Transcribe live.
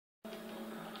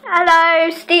Hello,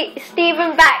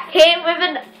 Stephen back here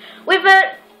with a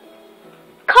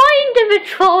kind of a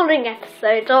trolling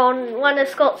episode on one of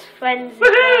Scott's friends.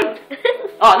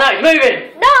 Oh no, it's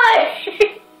moving! No!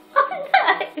 Oh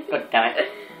no! God damn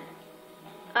it.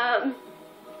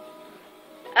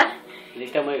 Is he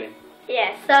still moving?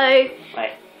 Yeah, so...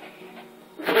 Wait.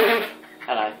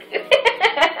 Hello.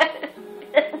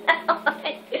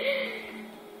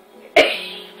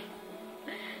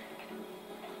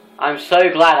 I'm so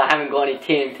glad I haven't got any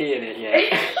TNT in it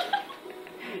yet.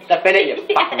 Step in it, you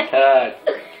fucking turd.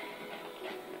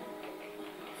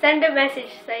 Send a message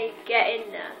saying get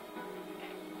in there.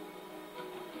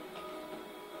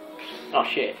 Oh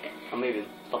shit, I'm moving.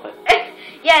 Stop it.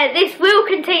 Yeah, this will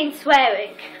contain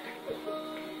swearing.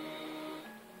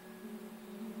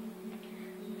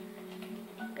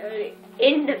 Go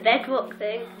in the bedrock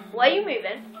thing. Why are you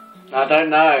moving? I don't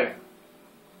know.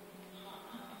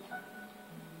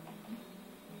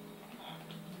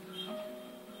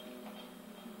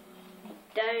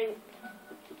 Don't.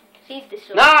 She's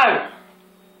destroyed. No!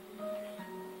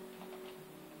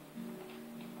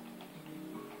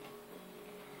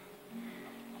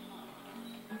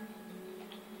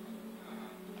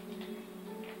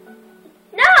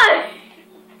 No!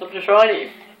 Stop destroying it, you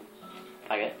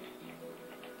faggot.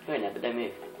 Go in there, but don't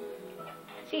move.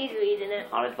 She's reading it.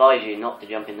 I'll advise you not to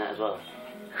jump in that as well.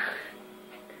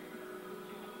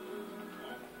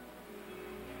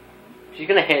 She's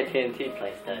gonna hear TNT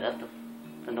place though, that's the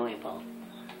annoying part.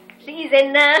 She's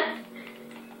in there.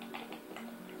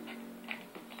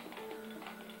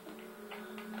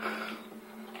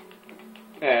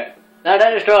 Yeah. No,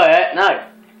 don't destroy it. No.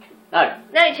 No.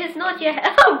 No, just nod your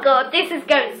head. Oh god, this is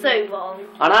going so wrong.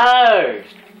 I know.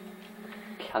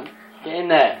 Cunt. Get in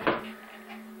there.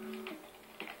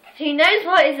 She knows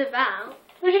what it's about.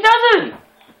 No, she doesn't.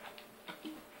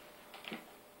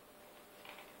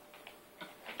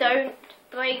 Don't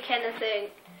break anything.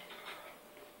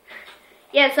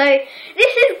 Yeah, so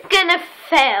this is gonna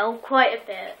fail quite a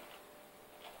bit.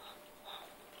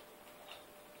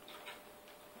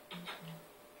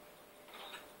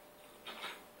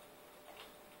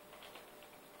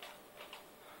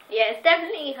 Yeah, it's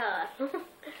definitely her.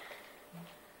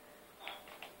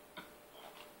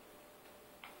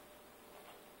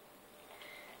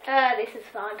 This is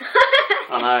fun.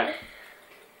 I know.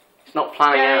 It's not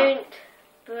planning out. Don't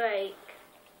break.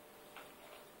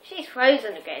 She's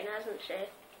frozen again, hasn't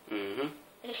she? Mm-hmm.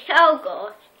 Oh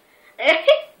gosh.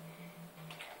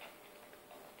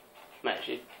 Mate,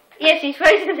 she... Yeah, she's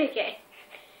frozen again.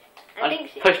 I think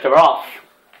she pushed her off.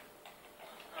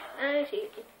 Oh, she...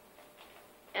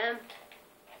 No!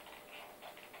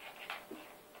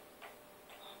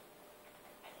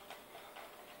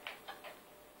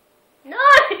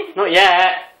 Not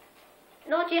yet.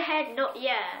 Nod your head, not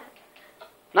yet.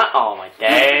 No. Oh my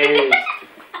days.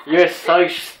 You're so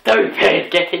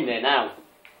stupid. Get in there now.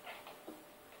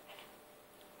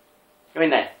 Go in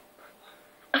there.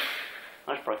 I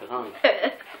just broke his arm.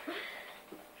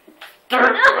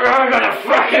 I'm gonna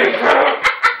fucking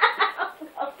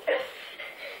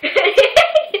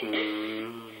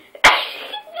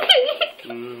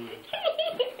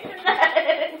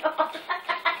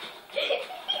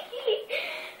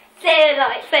Say it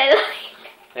like.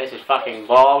 This is fucking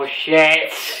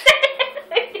bullshit.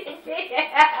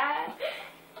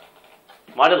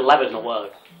 Why do the levers not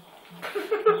work?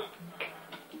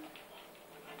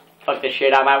 Fuck this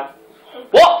shit, I'm out.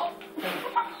 What?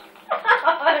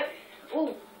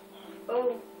 Ooh.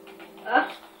 Oh.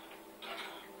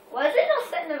 Why is it not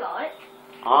setting the light?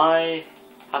 I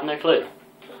have no clue.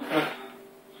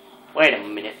 Wait a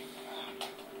minute.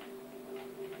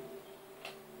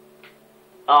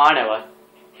 Oh, I know why.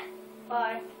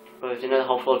 Why? Because you know the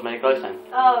whole floor's made of glowstone.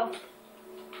 Oh.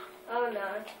 Oh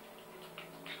no.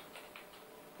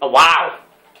 Oh wow!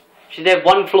 She did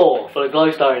one floor full of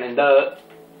glowstone and dirt.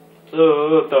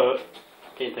 Dirt.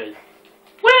 TNT.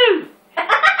 Woo!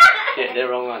 Shit, did the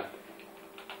wrong one.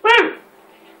 Woo!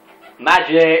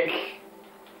 Magic!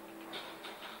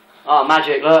 Oh,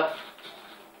 magic, look.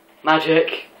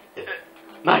 Magic.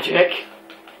 Magic.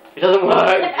 It doesn't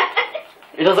work.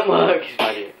 It doesn't work. It's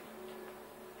magic.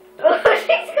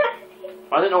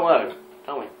 Why does it not work?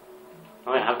 Tell me.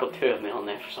 Oh yeah, I've got two of me on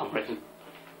there for some reason.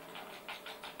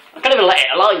 I can't even let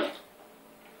it alive.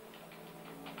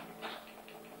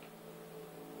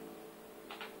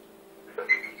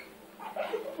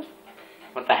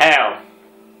 What the hell?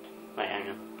 Wait, hang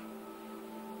on.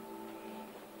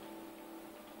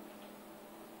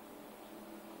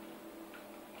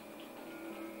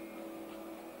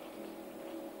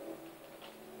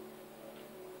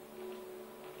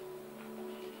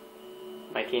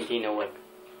 My TNT no work.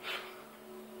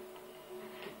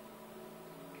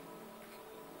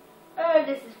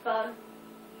 fun.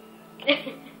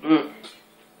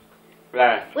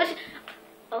 Right. What's...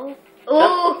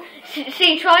 Oh,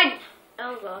 she tried...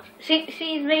 Oh gosh.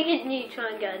 She's making you try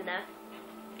and go in there.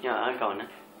 Yeah, I'm going there.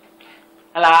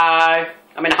 Hello!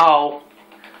 I'm in a hole.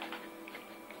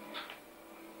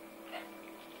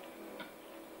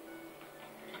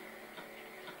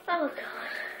 Oh god.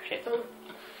 Shit. Oh.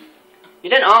 You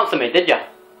didn't answer me, did you?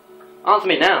 Answer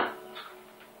me now.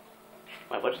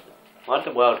 Wait, what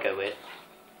did the world go with?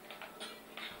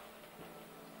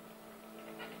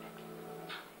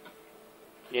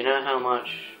 You know how much...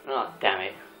 Oh, damn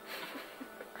it.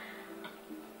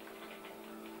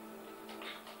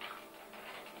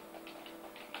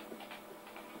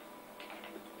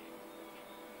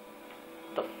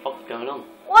 What the fuck's going on?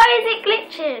 Why is it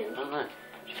glitching? I don't know.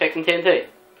 She's fixing TNT.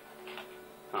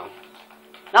 Oh.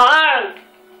 No!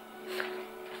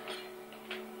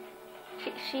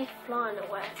 She's flying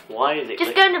away. Why is it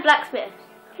Just go in the blacksmith.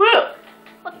 Look!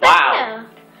 What the Wow. hell?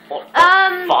 What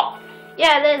the fuck?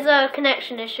 Yeah, there's a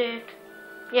connection issue.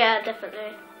 Yeah,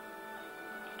 definitely.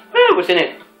 Oh, what's in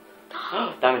it?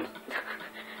 Oh, diamond.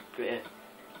 Put it here.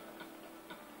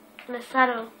 And a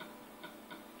saddle.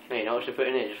 Hey, you know what I should put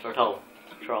in it just for a troll?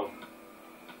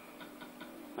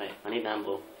 Wait, I need an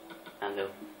anvil. Anvil.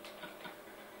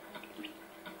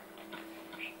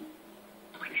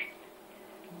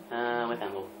 With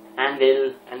anvil.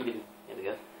 Anvil. There we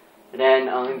go. And then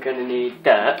I'm gonna need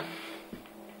dirt.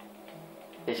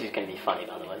 This is gonna be funny,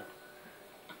 by the way.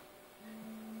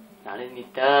 No, I didn't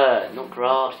need dirt, not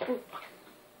grass, you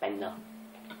bender.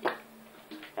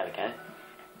 There we go.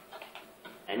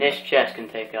 And this chest can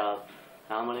take up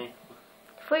how many?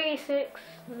 3, 6,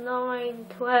 9,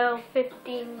 12,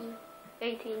 15,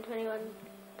 18, 21,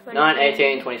 22, 9,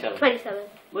 18, 27. 27.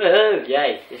 Woohoo!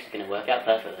 Yay! This is gonna work out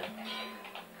perfectly.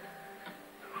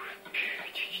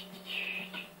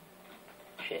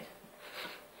 Shit.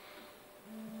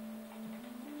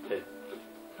 Poo.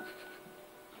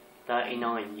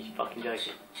 39, you fucking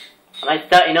joking. I made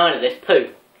 39 of this poo.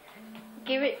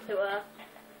 Give it to her.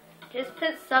 Just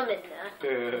put some in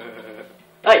there.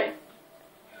 Hey!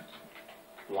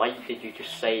 Why did you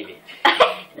just save it?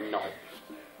 No.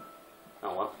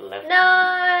 Oh, what's the left? No!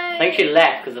 I think she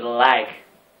left because of the lag.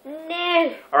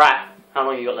 No! Alright, how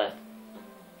long you got left?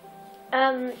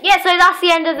 Yeah, so that's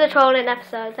the end of the trolling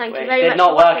episode. Thank you very much. It did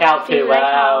not for work watching. out See you too later.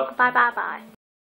 well. Bye bye bye.